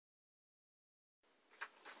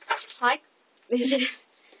This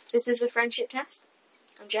is a friendship test.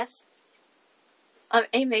 I'm Jess. I'm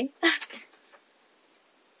Amy.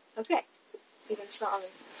 Okay. You're going to start on me.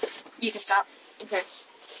 You can start. Okay.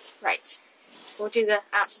 Right. We'll do the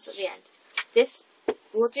answers at the end. This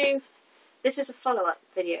is a follow-up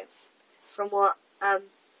video from what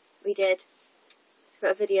we did for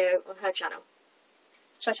a video on her channel.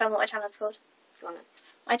 Shall I tell them what my channel's called? Go on then.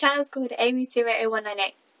 My channel's called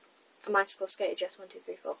Amy280198. And mine's called Skater Jess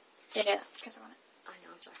 1234. You know that because I'm on it. I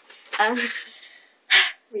know, I'm sorry.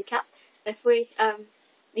 Recap. If we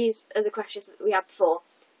these are the questions that we had before.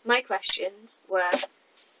 My questions were: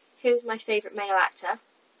 who's my favourite male actor?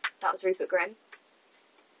 That was Rupert Grint.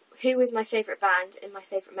 Who is my favourite band and my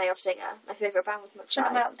favourite male singer? My favourite band was Shall I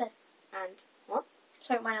McFly. mine out the bin? And what?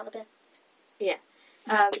 Shall I mine out the bin? Yeah.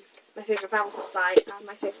 My favourite band was McFly and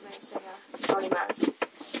my favourite male singer is Ollie Murs.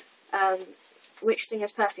 Which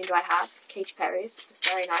singer's perfume do I have? Katy Perry's.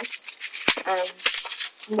 It's very nice.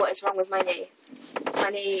 What is wrong with my knee? My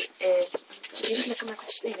knee is... Did you just look at my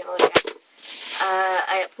question?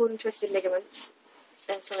 I have pulled and twisted ligaments.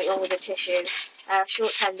 There's something wrong with the tissue.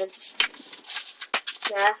 Short tendons.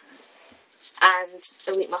 There. And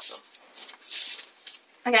a weak muscle.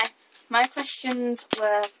 Okay. My questions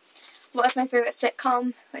were: what is my favourite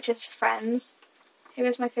sitcom, which is Friends? Who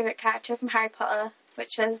is my favourite character from Harry Potter,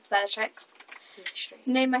 which was Bellatrix?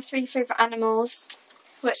 Name my 3 favourite animals,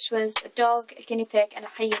 which was a dog, a guinea pig and a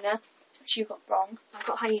hyena, which you got wrong. I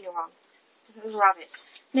got hyena wrong. It was a rabbit.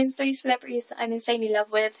 Name 3 celebrities that I'm insanely in love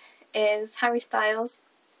with is Harry Styles,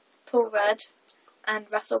 Paul Rudd and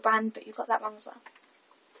Russell Brand, but you got that wrong as well.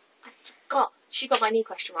 She got my knee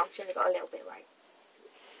question wrong. She only got a little bit right.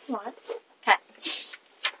 Right. Okay.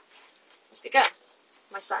 Let's get going.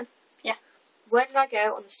 My son. Yeah. Where did I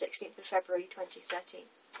go on the 16th of February 2013?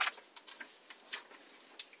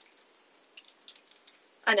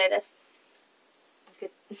 I know this.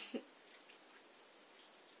 Good.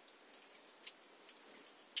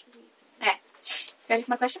 Okay. Ready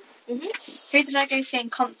for my question? Mm-hmm. Who did I go see in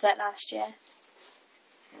concert last year?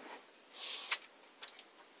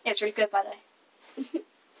 It was really good, by the way.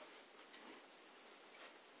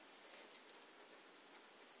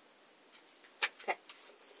 Okay.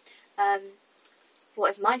 What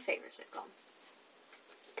is my favourite sitcom?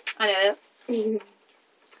 I know it.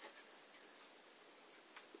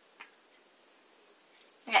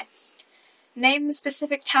 Okay. Name the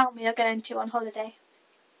specific town we are going to on holiday.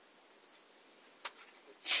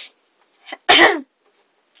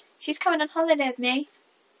 She's coming on holiday with me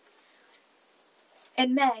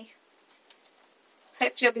in May.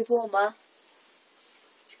 Hopefully it'll be warmer.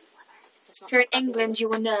 If you're in England, you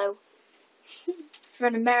will know. If you're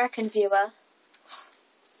an American viewer,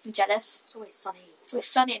 I'm jealous. It's always sunny. It's always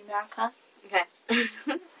sunny in America. Okay.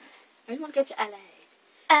 I really want to go to LA.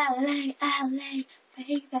 LA, LA,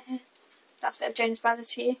 baby. That's a bit of Jonas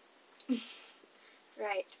Brothers for you.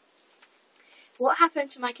 Right. What happened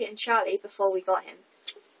to my kitten Charlie before we got him?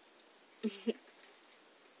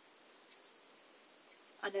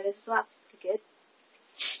 I know this as well. Good.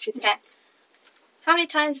 Okay. How many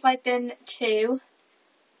times have I been to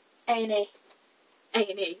A&E?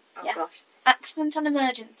 A&E. Oh Yeah. gosh. Accident and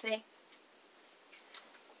emergency.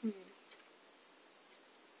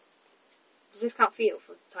 Does this count for you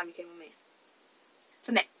for the time you came with me?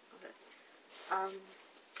 For me. Okay.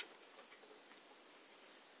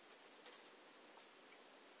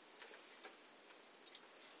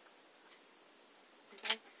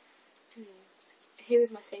 Okay. Who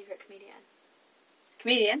is my favourite comedian?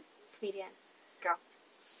 Comedian? Comedian. Girl.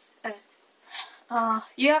 Oh,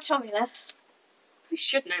 you have told me this. You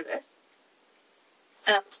should know this.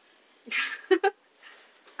 Oh.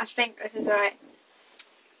 I think this is right.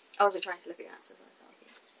 I wasn't trying to look at your answers.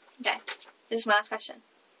 Okay. This is my last question.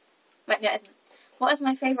 Wait, no, it isn't. What is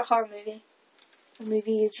my favourite horror movie? Or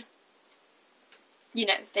movies? You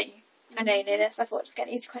know, don't you? I know you know this. I thought I'd get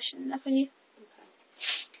an easy question enough for you. Okay.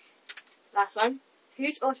 Last one.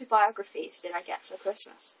 Whose autobiographies did I get for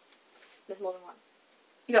Christmas? There's more than one.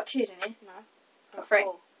 You got 2, didn't you? No. I Got 3.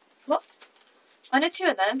 4. What? I know 2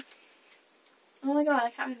 of them. Oh my god, I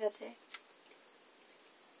can't believe the 2.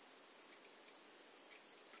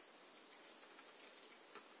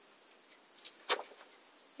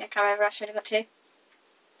 Yeah, can't remember. I should have got 2.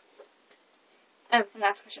 Oh, my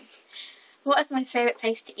last question. What is my favourite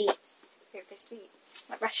place to eat? Favourite place to eat?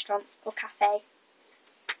 Like restaurant or cafe?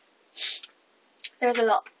 There is a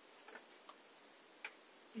lot.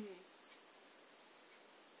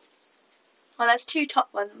 Well, there's 2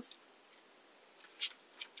 top ones.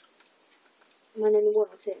 Am I in 1 or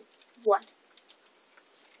 2? 1.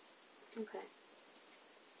 Okay.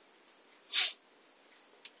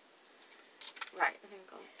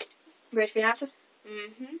 gone. Ready for your answers?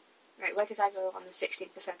 Mm-hmm. Right, where did I go on the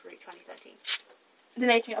 16th of February 2013? The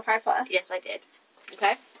making of Harry Potter. Yes, I did.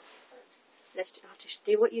 Okay. I'll just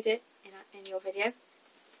do what you did in your video.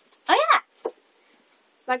 Oh yeah!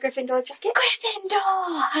 It's my Gryffindor jacket,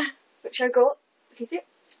 Gryffindor! which I got, can you see it?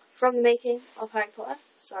 From the making of Harry Potter.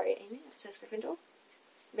 Sorry, Amy, that says Gryffindor.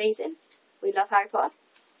 Amazing. We love Harry Potter.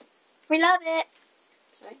 We love it!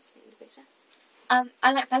 Sorry, make me face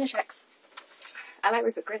I like Bellatrix. I like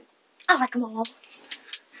Rupert Grint. I like them all.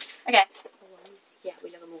 Okay. Yeah,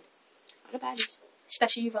 we love them all. Not a bad news.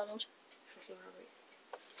 Especially you, Ronald. Especially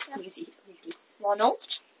Ronald. Easy.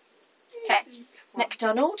 Ronald. Okay.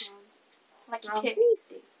 McDonald. I like you too.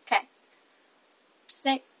 Okay.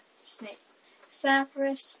 Snape.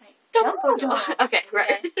 Severus. Snape. Dumbledore. Okay,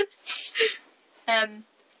 right.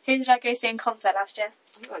 Who did I go see in concert last year?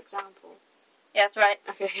 I've got example. Yeah, that's right.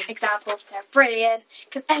 Okay. Example. They're brilliant.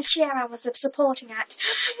 Because Ed Sheeran was a supporting act.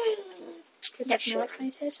 Gets me all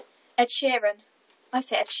excited. Ed Sheeran. I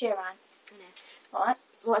say Ed Sheeran. No. What?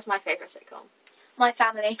 What's my favourite sitcom? My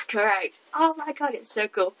Family. Correct. Oh my god, it's so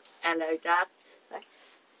cool. Hello, Dad.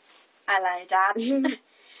 Hello, Dad.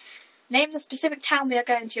 Name the specific town we are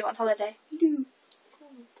going to on holiday. Did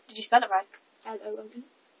you spell it right? L-O-O-E.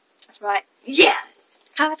 That's right. Yes!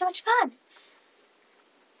 How was so much fun?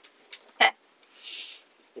 Okay.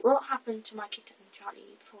 What happened to my kitten,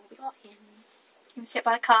 Charlie, before we got him? He was hit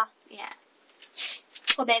by a car. Yeah.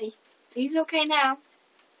 Poor baby. He's okay now.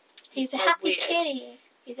 He's a so happy weird. kitty.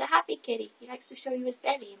 He's a happy kitty. He likes to show you his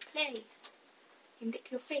belly and play. And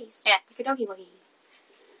lick your face. Yeah. Like a doggy woggy.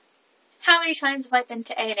 How many times have I been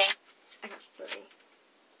to A&E? I got 3.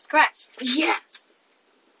 That's correct. Yes!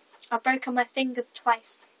 I've broken my fingers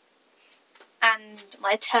twice. And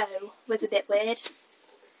my toe was a bit weird.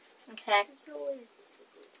 Okay. That's so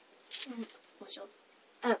weird. What's yours?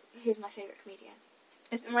 Oh, who's my favourite comedian?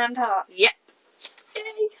 Is it Miranda Hart? Yep.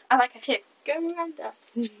 Yay! I like her too. Go Miranda.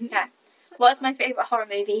 Yeah. What is my favourite horror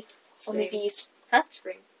movie? Or Scream. movies? Huh?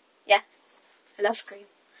 Scream. Yeah. I love Scream.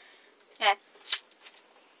 Yeah.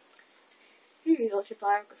 Whose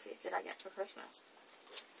autobiographies did I get for Christmas?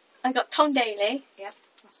 I got Tom Daly. Yep,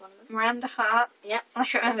 that's one of them. Miranda Hart. Yep. I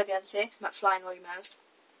can't remember the other two. McFly and Ollie Murs.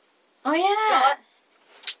 Oh yeah!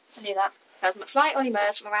 I knew that. That was McFly, Ollie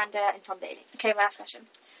Murs, Miranda and Tom Daly. Okay, last question.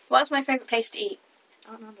 What is my favourite place to eat?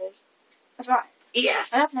 Aunt Nando's. That's right.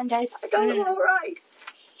 Yes! I love Nando's. I got it all right.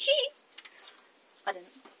 I didn't.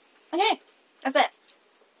 Okay, that's it.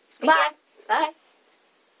 Bye. Bye.